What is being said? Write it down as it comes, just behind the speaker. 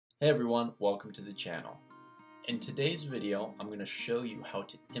Hey everyone, welcome to the channel. In today's video, I'm going to show you how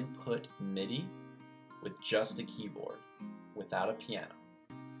to input MIDI with just a keyboard, without a piano.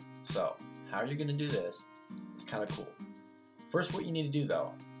 So, how you're going to do this is kind of cool. First, what you need to do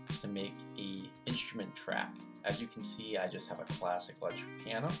though, is to make an instrument track. As you can see, I just have a classic electric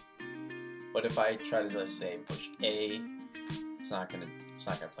piano. But if I try to, let's say, push A, it's not gonna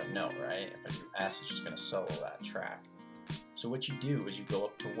play note, right? If I do S, it's just gonna solo that track. So what you do is you go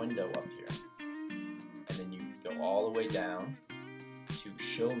up to Window up here, and then you go all the way down to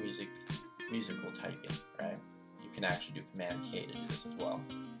Show Musical Typing, right? You can actually do Command K to do this as well.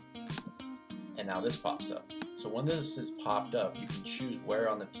 And now this pops up. So when this is popped up, you can choose where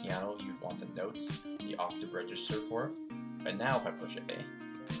on the piano you want the notes, the octave register for it. Right now, if I push A,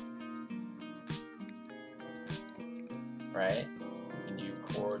 right? You can do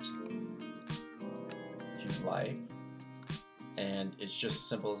chords if you like, and it's just as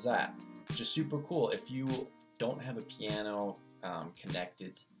simple as that. Just super cool. If you don't have a piano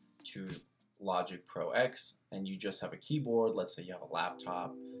connected to Logic Pro X and you just have a keyboard, let's say you have a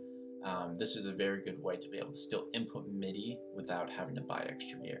laptop, this is a very good way to be able to still input MIDI without having to buy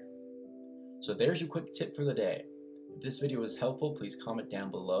extra gear. So there's your quick tip for the day. If this video was helpful, please comment down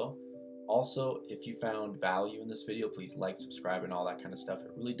below. Also, if you found value in this video, please like, subscribe, and all that kind of stuff.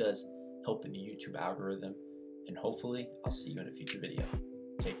 It really does help in the YouTube algorithm. And hopefully, I'll see you in a future video.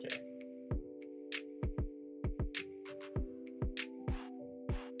 Take care.